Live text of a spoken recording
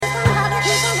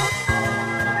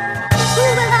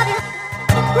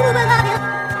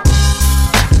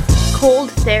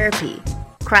therapy,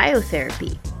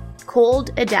 cryotherapy,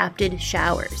 cold-adapted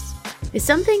showers. Is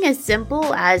something as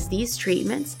simple as these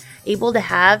treatments able to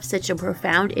have such a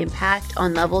profound impact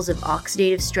on levels of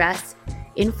oxidative stress,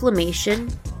 inflammation,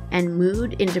 and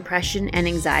mood in depression and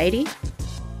anxiety?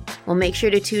 Well, make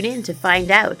sure to tune in to find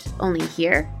out, only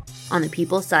here on the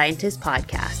People Scientist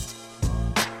podcast.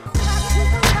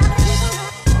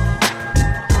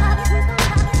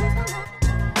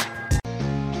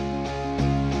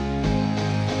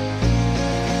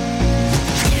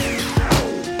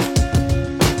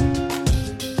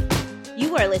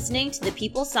 You are listening to The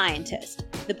People Scientist,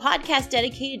 the podcast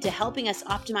dedicated to helping us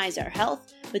optimize our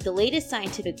health with the latest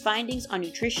scientific findings on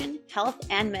nutrition, health,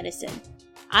 and medicine.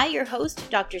 I, your host,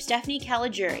 Dr. Stephanie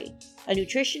Caligiuri, a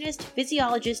nutritionist,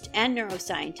 physiologist, and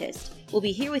neuroscientist, will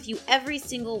be here with you every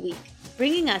single week,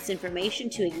 bringing us information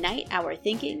to ignite our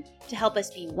thinking to help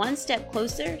us be one step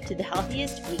closer to the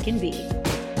healthiest we can be.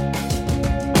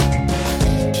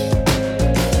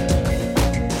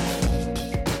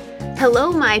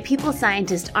 Hello, my People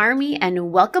Scientist Army,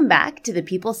 and welcome back to the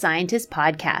People Scientist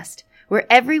podcast, where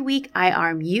every week I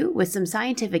arm you with some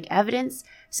scientific evidence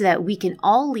so that we can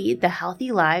all lead the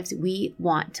healthy lives we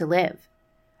want to live.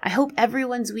 I hope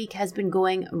everyone's week has been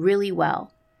going really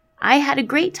well. I had a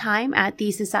great time at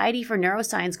the Society for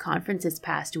Neuroscience conference this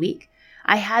past week.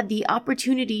 I had the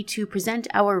opportunity to present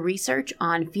our research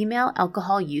on female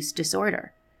alcohol use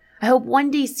disorder. I hope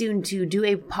one day soon to do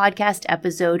a podcast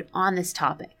episode on this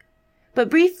topic. But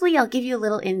briefly, I'll give you a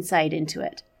little insight into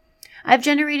it. I've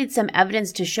generated some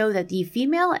evidence to show that the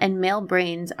female and male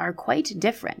brains are quite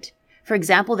different. For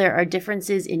example, there are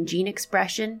differences in gene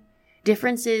expression,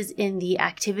 differences in the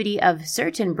activity of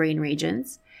certain brain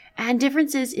regions, and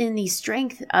differences in the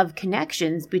strength of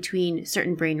connections between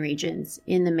certain brain regions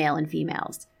in the male and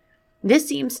females. This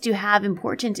seems to have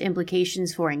important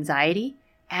implications for anxiety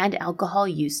and alcohol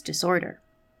use disorder.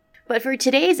 But for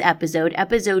today's episode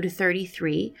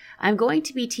 33, I'm going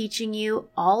to be teaching you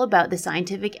all about the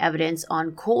scientific evidence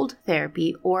on cold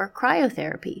therapy or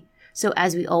cryotherapy. So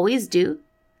as we always do,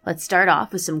 let's start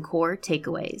off with some core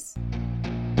takeaways.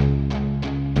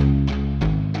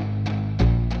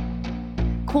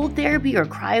 Cold therapy or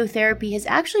cryotherapy has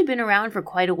actually been around for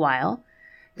quite a while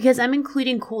because I'm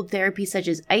including cold therapy such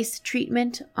as ice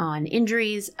treatment on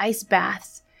injuries, ice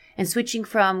baths, and switching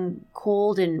from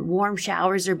cold and warm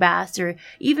showers or baths, or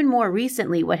even more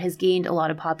recently, what has gained a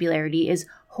lot of popularity is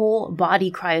whole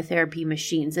body cryotherapy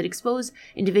machines that expose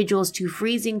individuals to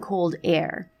freezing cold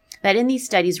air. That in these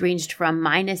studies ranged from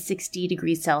minus 60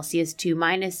 degrees Celsius to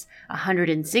minus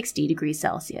 160 degrees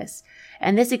Celsius.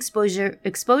 And this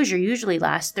exposure usually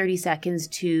lasts 30 seconds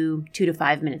to 2 to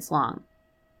 5 minutes long.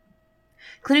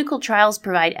 Clinical trials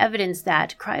provide evidence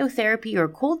that cryotherapy or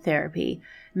cold therapy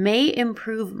may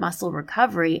improve muscle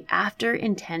recovery after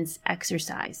intense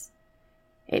exercise.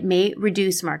 It may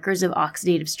reduce markers of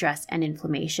oxidative stress and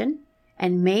inflammation,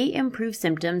 and may improve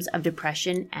symptoms of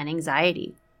depression and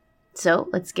anxiety. So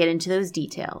let's get into those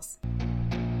details.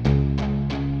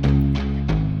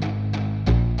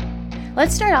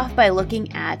 Let's start off by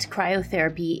looking at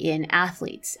cryotherapy in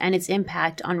athletes and its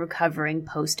impact on recovering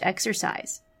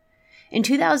post-exercise. In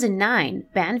 2009,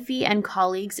 Banfi and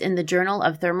colleagues in the Journal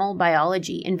of Thermal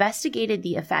Biology investigated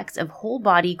the effects of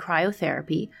whole-body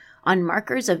cryotherapy on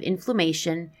markers of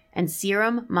inflammation and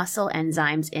serum muscle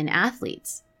enzymes in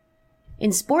athletes.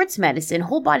 In sports medicine,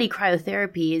 whole-body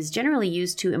cryotherapy is generally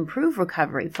used to improve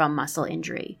recovery from muscle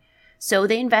injury. So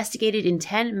they investigated in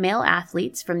 10 male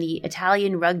athletes from the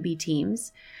Italian rugby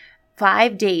teams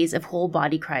 5 days of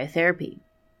whole-body cryotherapy.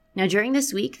 Now, during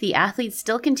this week, the athletes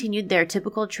still continued their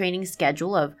typical training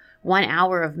schedule of 1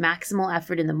 hour of maximal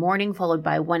effort in the morning, followed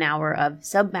by 1 hour of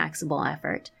submaximal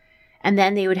effort. And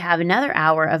then they would have another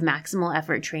hour of maximal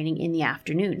effort training in the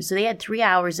afternoon. So they had 3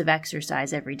 hours of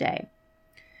exercise every day.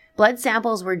 Blood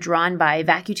samples were drawn by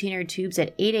vacutainer tubes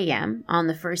at 8 a.m. on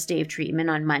the first day of treatment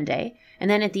on Monday, and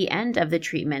then at the end of the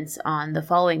treatments on the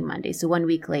following Monday, so 1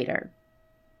 week later.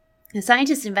 The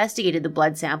scientists investigated the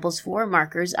blood samples for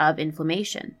markers of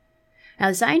inflammation. Now,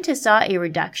 the scientists saw a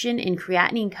reduction in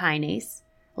creatinine kinase,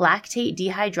 lactate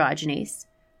dehydrogenase,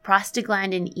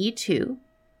 prostaglandin E2,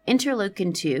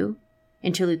 interleukin 2,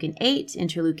 interleukin 8,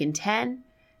 interleukin 10,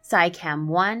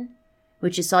 cycam-1,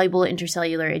 which is soluble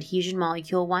intercellular adhesion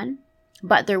molecule 1,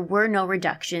 but there were no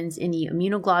reductions in the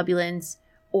immunoglobulins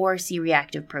or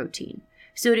C-reactive protein.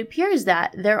 So it appears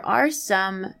that there are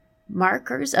some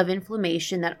markers of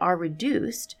inflammation that are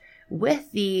reduced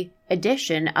with the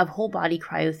addition of whole body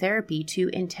cryotherapy to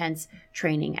intense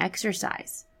training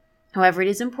exercise. However, it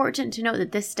is important to note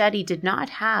that this study did not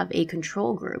have a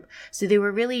control group, so they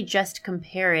were really just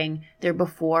comparing their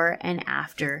before and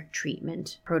after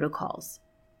treatment protocols.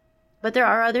 But there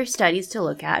are other studies to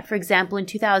look at. For example, in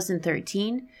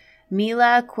 2013,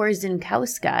 Mila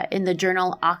Korzinkowska in the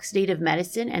journal Oxidative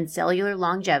Medicine and Cellular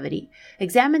Longevity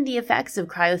examined the effects of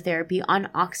cryotherapy on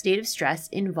oxidative stress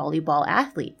in volleyball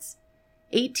athletes.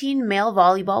 18 male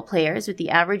volleyball players with the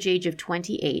average age of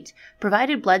 28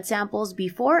 provided blood samples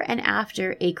before and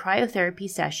after a cryotherapy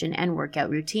session and workout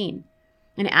routine.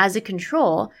 And as a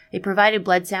control, they provided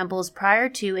blood samples prior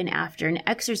to and after an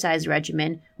exercise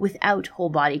regimen without whole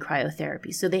body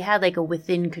cryotherapy. So they had like a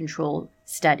within control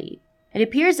study. It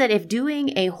appears that if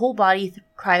doing a whole body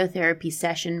cryotherapy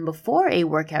session before a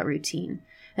workout routine,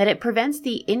 that it prevents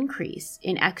the increase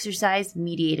in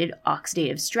exercise-mediated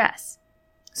oxidative stress.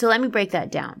 So let me break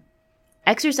that down.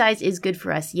 Exercise is good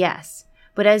for us, yes,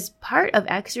 but as part of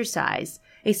exercise,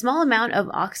 a small amount of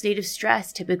oxidative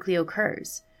stress typically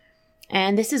occurs.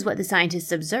 And this is what the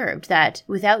scientists observed, that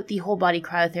without the whole body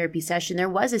cryotherapy session, there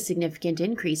was a significant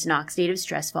increase in oxidative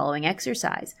stress following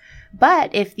exercise.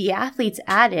 But if the athletes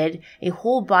added a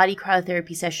whole body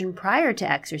cryotherapy session prior to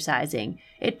exercising,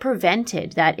 it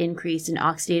prevented that increase in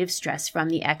oxidative stress from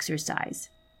the exercise.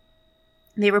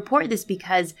 They report this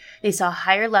because they saw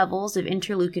higher levels of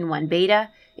interleukin-1 beta,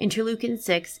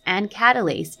 interleukin-6, and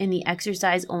catalase in the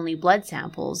exercise-only blood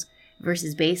samples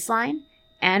versus baseline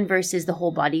and versus the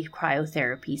whole body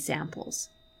cryotherapy samples.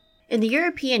 In the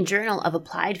European Journal of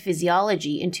Applied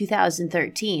Physiology in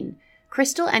 2013,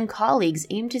 Crystal and colleagues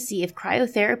aimed to see if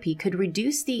cryotherapy could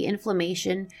reduce the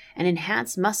inflammation and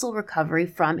enhance muscle recovery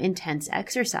from intense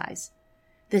exercise.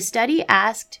 The study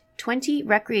asked 20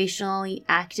 recreationally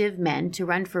active men to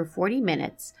run for 40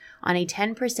 minutes on a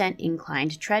 10%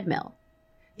 inclined treadmill.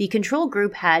 The control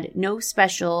group had no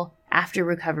special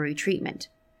after-recovery treatment.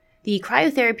 The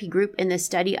cryotherapy group in this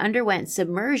study underwent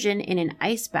submersion in an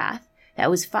ice bath that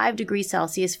was 5 degrees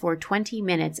Celsius for 20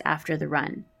 minutes after the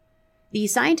run. The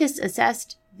scientists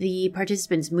assessed the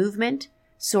participants' movement,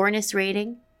 soreness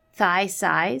rating, thigh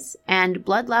size, and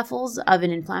blood levels of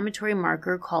an inflammatory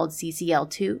marker called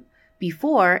CCL2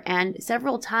 before and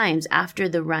several times after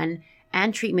the run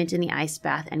and treatment in the ice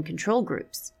bath and control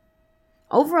groups.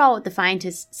 Overall, what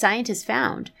the scientists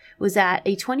found was that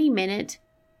a 20-minute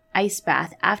ice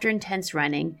bath after intense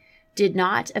running did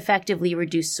not effectively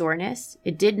reduce soreness,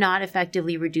 it did not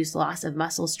effectively reduce loss of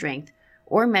muscle strength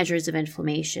or measures of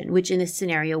inflammation, which in this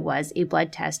scenario was a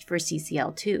blood test for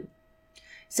CCL2.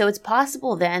 So it's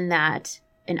possible then that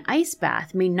an ice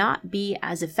bath may not be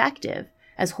as effective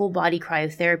as whole body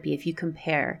cryotherapy if you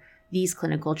compare these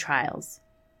clinical trials.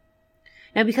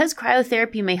 Now, because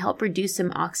cryotherapy may help reduce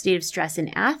some oxidative stress in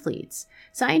athletes,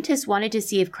 scientists wanted to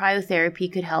see if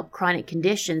cryotherapy could help chronic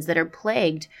conditions that are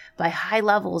plagued by high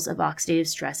levels of oxidative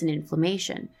stress and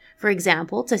inflammation. For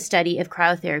example, to study if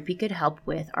cryotherapy could help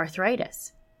with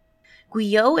arthritis.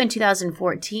 Guyot in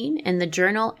 2014 in the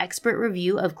journal Expert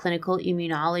Review of Clinical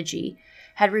Immunology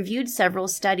had reviewed several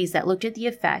studies that looked at the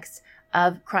effects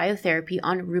of cryotherapy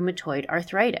on rheumatoid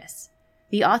arthritis.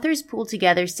 The authors pooled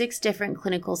together 6 different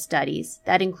clinical studies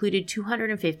that included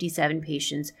 257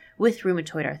 patients with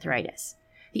rheumatoid arthritis.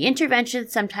 The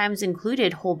interventions sometimes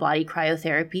included whole body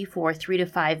cryotherapy for 3 to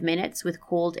 5 minutes with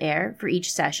cold air for each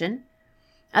session.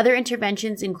 Other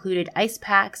interventions included ice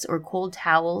packs or cold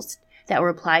towels that were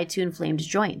applied to inflamed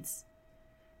joints.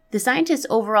 The scientists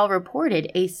overall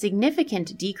reported a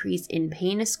significant decrease in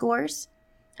pain scores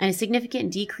and a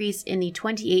significant decrease in the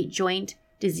 28 joint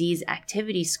disease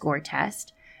activity score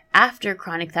test after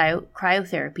chronic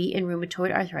cryotherapy in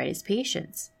rheumatoid arthritis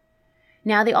patients.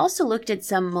 Now, they also looked at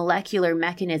some molecular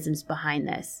mechanisms behind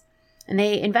this, and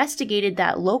they investigated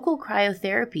that local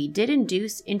cryotherapy did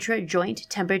induce intra-joint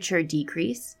temperature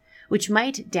decrease, which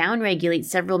might downregulate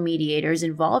several mediators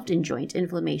involved in joint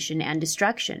inflammation and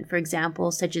destruction, for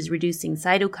example, such as reducing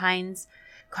cytokines,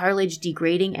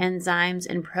 cartilage-degrading enzymes,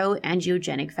 and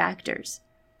pro-angiogenic factors.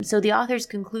 So the authors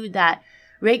conclude that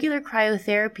regular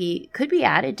cryotherapy could be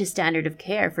added to standard of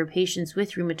care for patients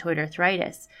with rheumatoid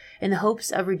arthritis in the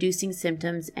hopes of reducing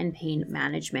symptoms and pain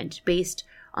management based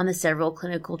on the several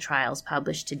clinical trials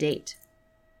published to date.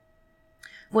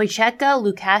 Wojciechka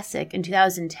Lukasik in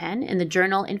 2010 in the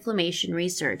journal Inflammation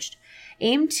Researched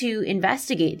aimed to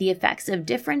investigate the effects of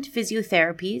different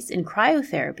physiotherapies and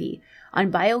cryotherapy on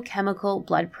biochemical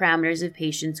blood parameters of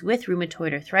patients with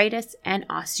rheumatoid arthritis and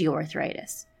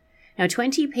osteoarthritis. Now,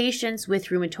 20 patients with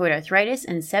rheumatoid arthritis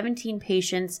and 17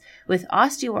 patients with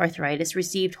osteoarthritis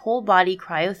received whole body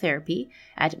cryotherapy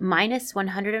at minus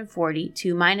 140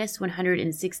 to minus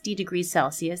 160 degrees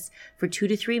Celsius for 2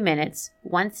 to 3 minutes,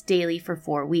 once daily for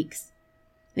 4 weeks.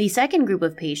 The second group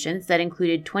of patients that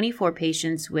included 24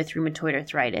 patients with rheumatoid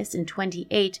arthritis and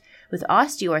 28 with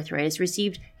osteoarthritis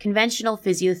received conventional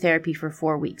physiotherapy for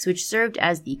 4 weeks, which served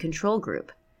as the control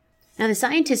group. Now, the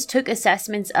scientists took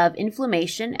assessments of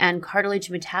inflammation and cartilage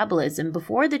metabolism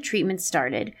before the treatment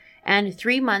started and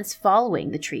 3 months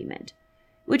following the treatment,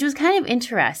 which was kind of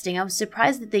interesting. I was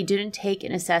surprised that they didn't take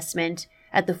an assessment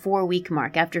at the 4-week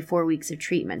mark after 4 weeks of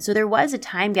treatment. So there was a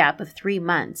time gap of 3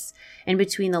 months in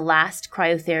between the last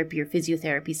cryotherapy or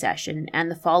physiotherapy session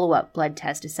and the follow-up blood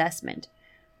test assessment,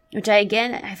 which I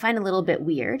find a little bit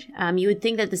weird. You would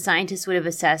think that the scientists would have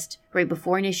assessed right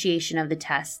before initiation of the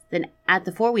test, then at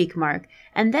the 4-week mark,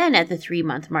 and then at the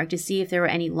 3-month mark to see if there were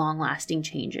any long-lasting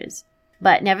changes.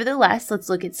 But nevertheless, let's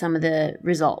look at some of the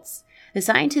results. The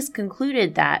scientists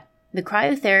concluded that the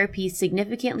cryotherapy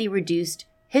significantly reduced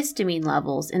histamine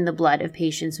levels in the blood of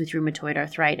patients with rheumatoid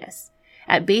arthritis.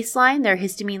 At baseline, their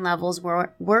histamine levels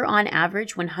were on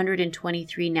average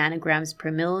 123 nanograms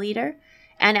per milliliter,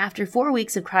 and after 4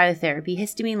 weeks of cryotherapy,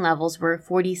 histamine levels were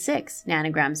 46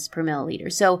 nanograms per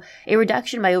milliliter, so a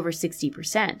reduction by over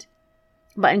 60%.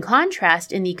 But in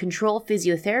contrast, in the control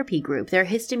physiotherapy group, their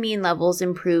histamine levels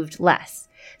improved less.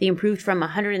 They improved from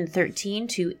 113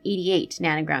 to 88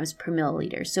 nanograms per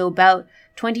milliliter, so about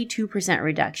 22%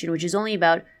 reduction, which is only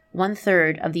about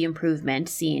 1/3 of the improvement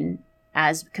seen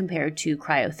as compared to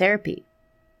cryotherapy.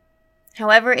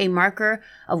 However, a marker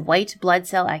of white blood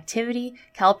cell activity,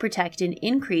 calprotectin,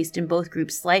 increased in both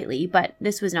groups slightly, but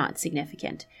this was not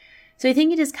significant. So I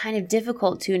think it is kind of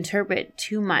difficult to interpret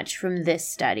too much from this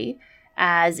study,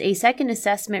 as a second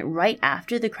assessment right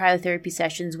after the cryotherapy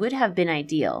sessions would have been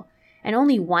ideal. And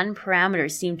only one parameter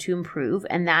seemed to improve,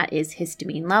 and that is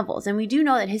histamine levels. And we do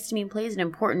know that histamine plays an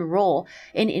important role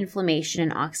in inflammation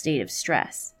and oxidative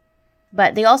stress.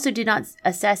 But they also did not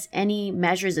assess any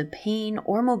measures of pain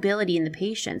or mobility in the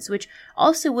patients, which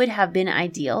also would have been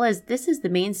ideal, as this is the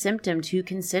main symptom to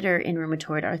consider in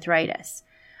rheumatoid arthritis.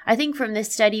 I think from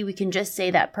this study, we can just say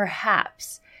that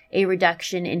perhaps a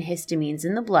reduction in histamines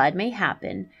in the blood may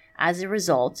happen as a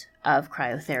result of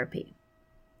cryotherapy.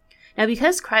 Now,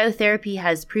 because cryotherapy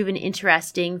has proven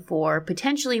interesting for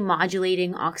potentially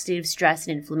modulating oxidative stress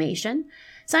and inflammation,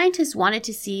 scientists wanted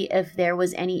to see if there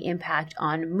was any impact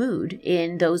on mood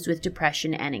in those with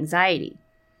depression and anxiety.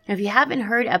 Now, if you haven't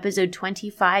heard episode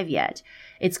 25 yet,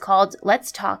 it's called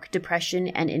Let's Talk Depression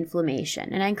and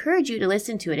Inflammation. And I encourage you to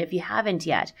listen to it if you haven't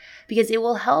yet, because it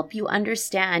will help you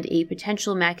understand a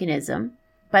potential mechanism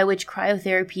by which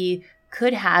cryotherapy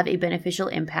could have a beneficial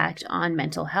impact on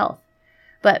mental health.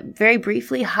 But very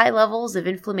briefly, high levels of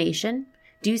inflammation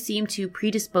do seem to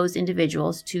predispose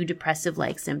individuals to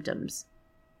depressive-like symptoms.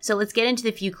 So let's get into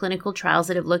the few clinical trials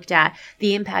that have looked at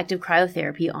the impact of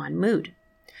cryotherapy on mood.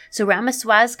 So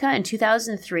Ramaswazka in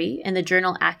 2003 in the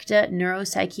journal Acta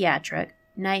Neuropsychiatrica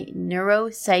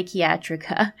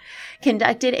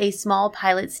conducted a small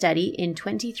pilot study in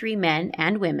 23 men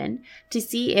and women to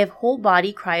see if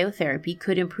whole-body cryotherapy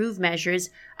could improve measures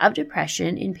of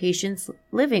depression in patients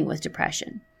living with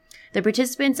depression. The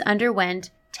participants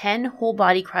underwent 10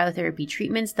 whole-body cryotherapy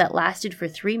treatments that lasted for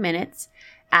 3 minutes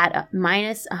at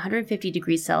minus 150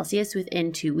 degrees Celsius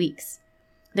within 2 weeks.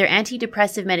 Their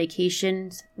antidepressive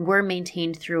medications were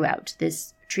maintained throughout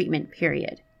this treatment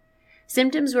period.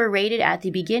 Symptoms were rated at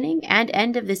the beginning and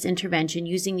end of this intervention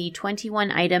using the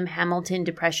 21-item Hamilton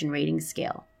Depression Rating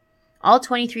Scale. All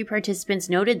 23 participants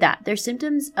noted that their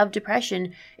symptoms of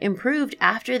depression improved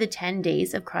after the 10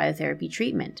 days of cryotherapy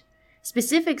treatment.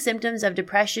 Specific symptoms of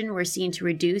depression were seen to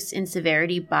reduce in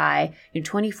severity by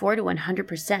 24 to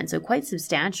 100%, so quite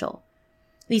substantial.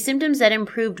 The symptoms that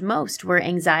improved most were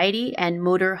anxiety and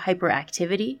motor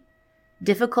hyperactivity,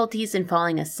 difficulties in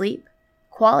falling asleep,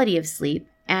 quality of sleep,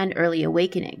 and early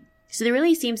awakening. So there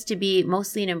really seems to be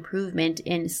mostly an improvement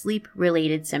in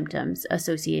sleep-related symptoms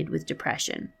associated with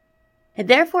depression. It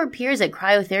therefore appears that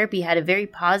cryotherapy had a very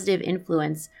positive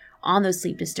influence on those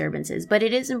sleep disturbances, but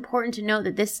it is important to note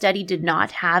that this study did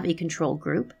not have a control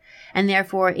group, and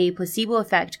therefore a placebo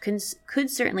effect could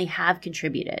certainly have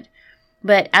contributed.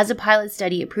 But as a pilot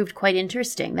study, it proved quite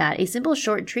interesting that a simple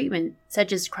short treatment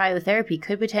such as cryotherapy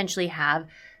could potentially have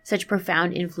such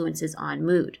profound influences on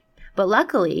mood. But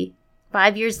luckily,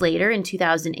 5 years later, in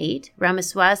 2008,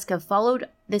 Ramaswazka followed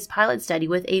this pilot study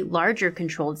with a larger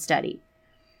controlled study.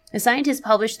 The scientists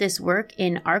published this work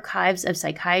in Archives of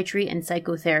Psychiatry and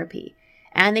Psychotherapy,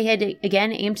 and they had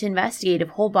again aimed to investigate if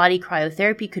whole-body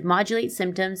cryotherapy could modulate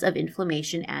symptoms of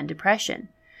inflammation and depression.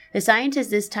 The scientists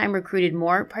this time recruited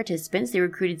more participants. They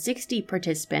recruited 60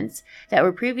 participants that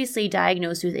were previously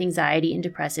diagnosed with anxiety and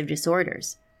depressive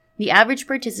disorders. The average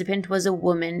participant was a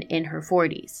woman in her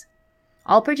 40s.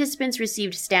 All participants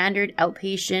received standard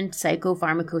outpatient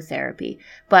psychopharmacotherapy,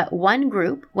 but one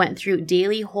group went through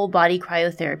daily whole-body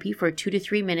cryotherapy for 2 to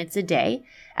 3 minutes a day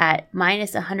at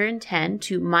minus 110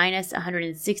 to minus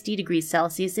 160 degrees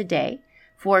Celsius a day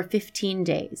for 15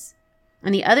 days.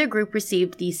 And the other group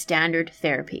received the standard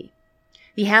therapy.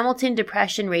 The Hamilton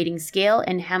Depression Rating Scale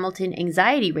and Hamilton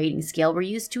Anxiety Rating Scale were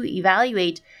used to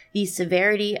evaluate the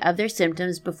severity of their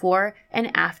symptoms before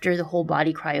and after the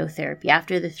whole-body cryotherapy,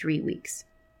 after the 3 weeks.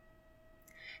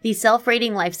 The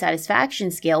Self-Rating Life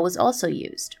Satisfaction Scale was also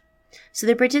used. So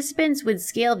the participants would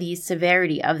scale the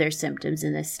severity of their symptoms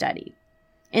in this study.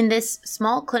 In this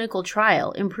small clinical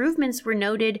trial, improvements were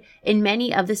noted in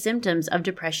many of the symptoms of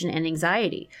depression and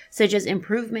anxiety, such as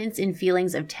improvements in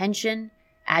feelings of tension,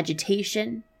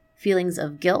 agitation, feelings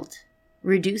of guilt,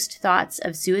 reduced thoughts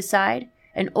of suicide,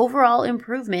 and overall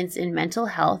improvements in mental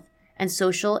health and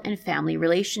social and family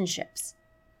relationships.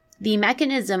 The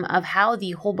mechanism of how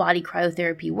the whole-body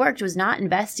cryotherapy worked was not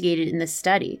investigated in this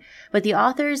study, but the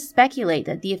authors speculate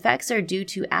that the effects are due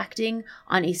to acting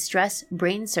on a stress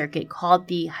brain circuit called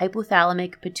the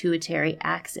hypothalamic pituitary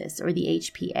axis, or the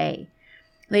HPA.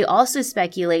 They also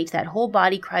speculate that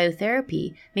whole-body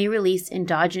cryotherapy may release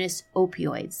endogenous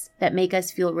opioids that make us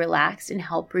feel relaxed and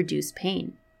help reduce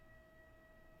pain.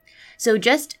 So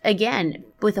just again,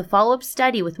 with a follow-up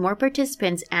study with more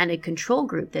participants and a control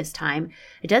group this time,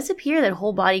 it does appear that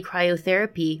whole-body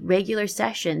cryotherapy regular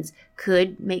sessions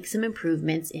could make some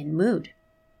improvements in mood.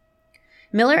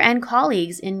 Miller and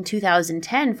colleagues in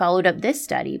 2010 followed up this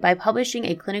study by publishing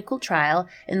a clinical trial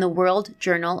in the World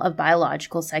Journal of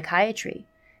Biological Psychiatry.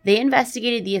 They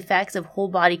investigated the effects of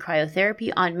whole-body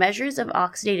cryotherapy on measures of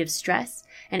oxidative stress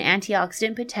and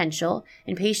antioxidant potential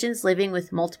in patients living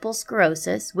with multiple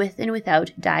sclerosis with and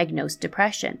without diagnosed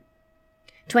depression.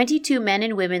 22 men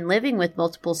and women living with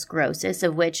multiple sclerosis,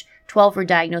 of which 12 were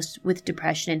diagnosed with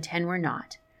depression and 10 were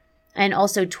not. And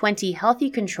also 20 healthy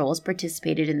controls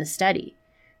participated in the study.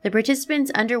 The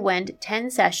participants underwent 10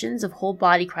 sessions of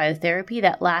whole-body cryotherapy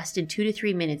that lasted 2 to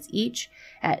 3 minutes each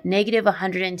at negative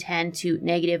 110 to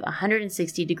negative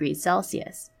 160 degrees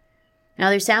Celsius.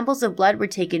 Now, their samples of blood were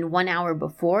taken 1 hour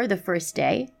before the first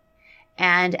day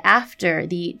and after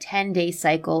the 10-day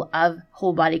cycle of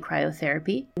whole-body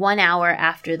cryotherapy, 1 hour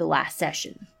after the last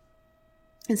session.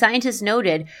 And scientists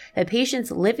noted that patients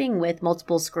living with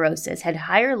multiple sclerosis had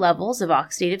higher levels of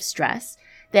oxidative stress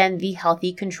than the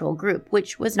healthy control group,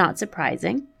 which was not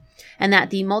surprising, and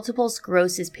that the multiple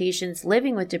sclerosis patients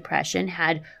living with depression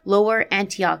had lower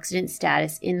antioxidant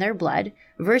status in their blood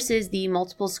versus the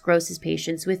multiple sclerosis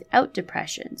patients without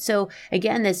depression. So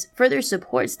again, this further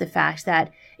supports the fact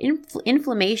that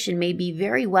inflammation may be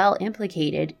very well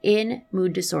implicated in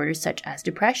mood disorders such as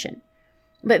depression.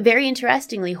 But very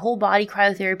interestingly, whole-body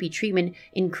cryotherapy treatment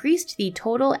increased the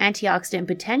total antioxidant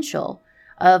potential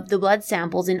of the blood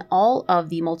samples in all of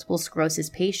the multiple sclerosis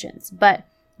patients, but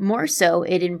more so,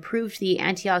 it improved the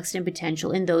antioxidant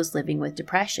potential in those living with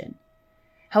depression.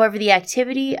 However, the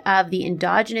activity of the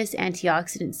endogenous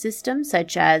antioxidant system,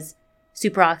 such as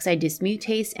superoxide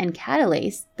dismutase and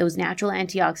catalase, those natural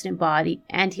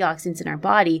antioxidants in our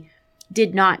body,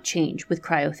 did not change with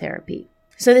cryotherapy.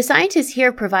 So the scientists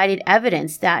here provided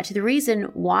evidence that the reason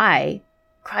why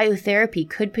cryotherapy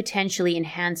could potentially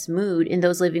enhance mood in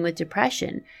those living with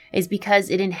depression is because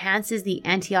it enhances the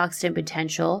antioxidant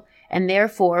potential and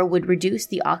therefore would reduce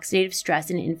the oxidative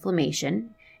stress and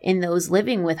inflammation in those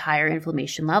living with higher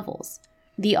inflammation levels.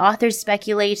 The authors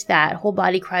speculate that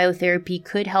whole-body cryotherapy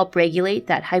could help regulate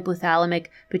that hypothalamic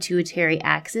pituitary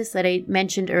axis that I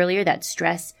mentioned earlier, that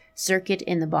stress circuit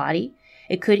in the body.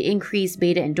 It could increase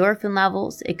beta endorphin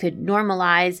levels. It could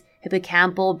normalize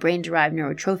hippocampal brain-derived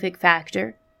neurotrophic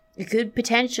factor. It could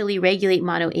potentially regulate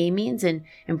monoamines and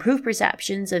improve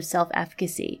perceptions of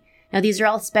self-efficacy. Now, these are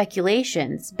all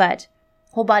speculations, but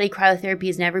whole-body cryotherapy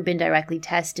has never been directly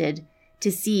tested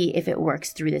to see if it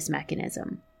works through this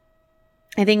mechanism.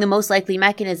 I think the most likely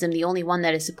mechanism, the only one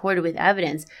that is supported with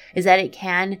evidence, is that it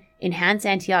can enhance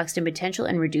antioxidant potential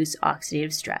and reduce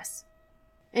oxidative stress.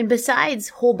 And besides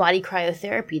whole-body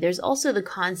cryotherapy, there's also the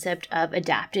concept of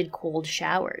adapted cold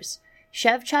showers.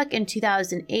 Shevchuk in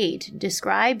 2008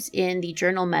 describes in the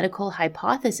journal Medical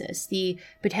Hypothesis the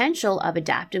potential of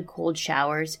adaptive cold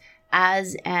showers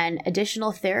as an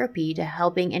additional therapy to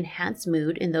helping enhance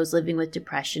mood in those living with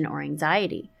depression or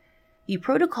anxiety. The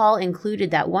protocol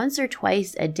included that once or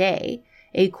twice a day,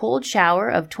 a cold shower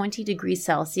of 20 degrees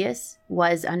Celsius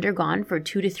was undergone for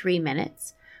 2 to 3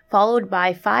 minutes, followed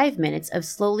by 5 minutes of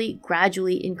slowly,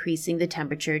 gradually increasing the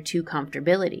temperature to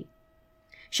comfortability.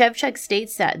 Shevchuk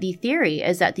states that the theory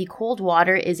is that the cold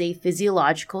water is a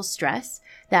physiological stress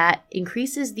that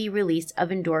increases the release of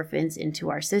endorphins into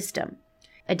our system.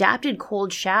 Adapted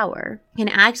cold shower can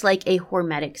act like a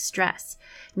hormetic stress,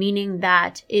 meaning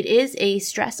that it is a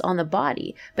stress on the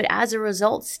body, but as a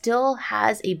result still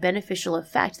has a beneficial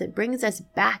effect that brings us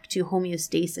back to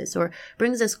homeostasis or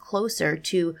brings us closer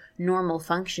to normal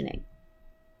functioning.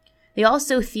 They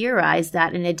also theorize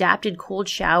that an adapted cold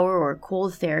shower or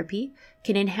cold therapy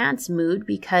can enhance mood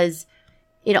because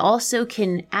it also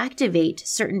can activate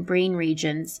certain brain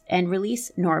regions and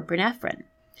release norepinephrine.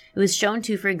 It was shown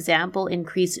to, for example,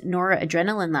 increase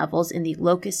noradrenaline levels in the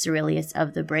locus coeruleus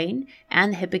of the brain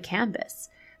and the hippocampus.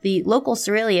 The locus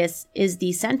coeruleus is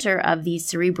the center of the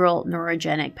cerebral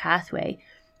neurogenic pathway,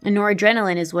 and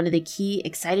noradrenaline is one of the key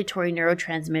excitatory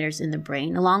neurotransmitters in the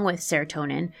brain, along with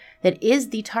serotonin, that is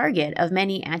the target of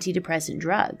many antidepressant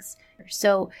drugs.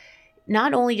 So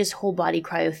not only just whole body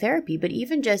cryotherapy, but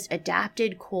even just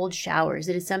adapted cold showers.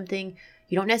 It is something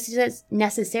you don't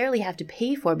necessarily have to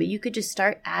pay for, but you could just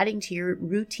start adding to your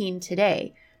routine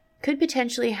today. Could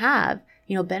potentially have,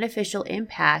 beneficial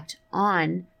impact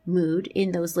on mood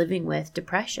in those living with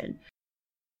depression.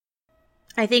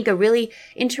 I think a really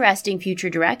interesting future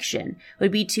direction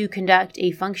would be to conduct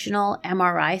a functional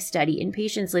MRI study in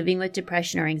patients living with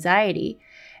depression or anxiety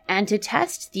and to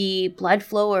test the blood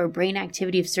flow or brain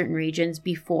activity of certain regions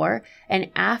before and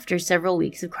after several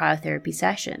weeks of cryotherapy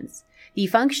sessions. The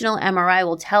functional MRI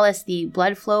will tell us the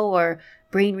blood flow or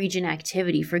brain region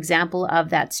activity, for example, of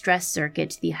that stress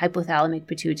circuit, the hypothalamic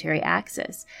pituitary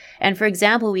axis. And for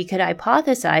example, we could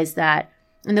hypothesize that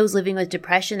in those living with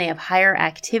depression, they have higher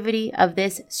activity of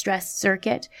this stress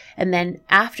circuit. And then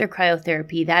after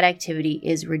cryotherapy, that activity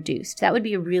is reduced. That would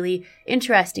be a really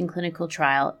interesting clinical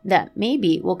trial that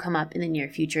maybe will come up in the near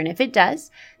future. And if it does,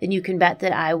 then you can bet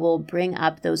that I will bring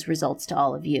up those results to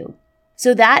all of you.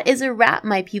 So that is a wrap,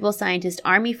 my People Scientist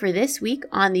Army, for this week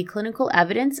on the clinical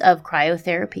evidence of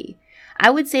cryotherapy. I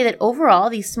would say that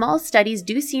overall, these small studies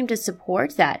do seem to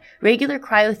support that regular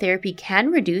cryotherapy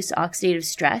can reduce oxidative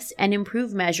stress and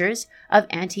improve measures of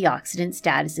antioxidant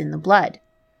status in the blood.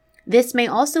 This may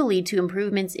also lead to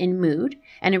improvements in mood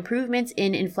and improvements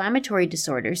in inflammatory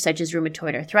disorders such as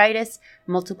rheumatoid arthritis,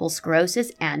 multiple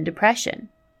sclerosis, and depression.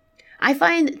 I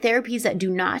find therapies that do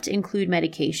not include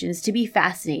medications to be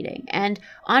fascinating, and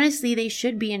honestly, they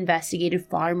should be investigated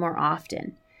far more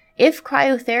often. If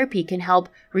cryotherapy can help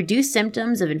reduce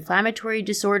symptoms of inflammatory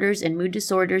disorders and mood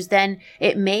disorders, then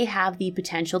it may have the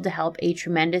potential to help a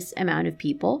tremendous amount of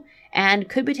people and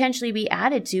could potentially be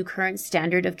added to current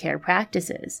standard of care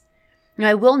practices. Now,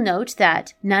 I will note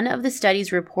that none of the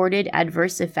studies reported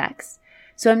adverse effects,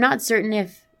 so I'm not certain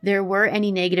if there were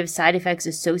any negative side effects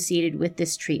associated with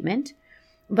this treatment.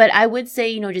 But I would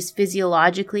say, just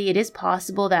physiologically, it is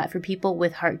possible that for people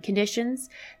with heart conditions,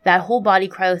 that whole body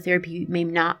cryotherapy may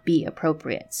not be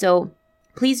appropriate. So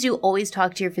please do always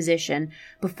talk to your physician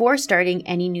before starting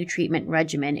any new treatment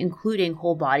regimen, including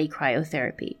whole body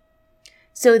cryotherapy.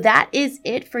 So that is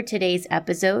it for today's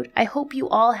episode. I hope you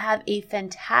all have a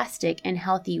fantastic and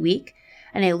healthy week,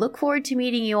 and I look forward to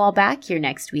meeting you all back here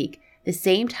next week, the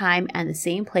same time and the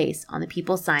same place on the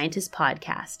People Scientist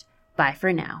podcast. Bye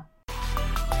for now.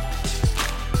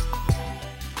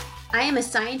 I am a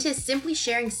scientist simply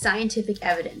sharing scientific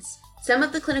evidence. Some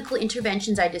of the clinical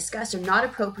interventions I discuss are not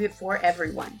appropriate for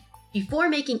everyone. Before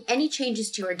making any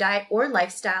changes to your diet or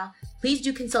lifestyle, please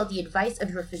do consult the advice of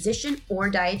your physician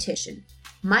or dietitian.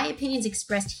 My opinions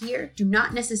expressed here do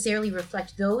not necessarily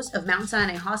reflect those of Mount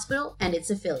Sinai Hospital and its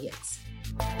affiliates.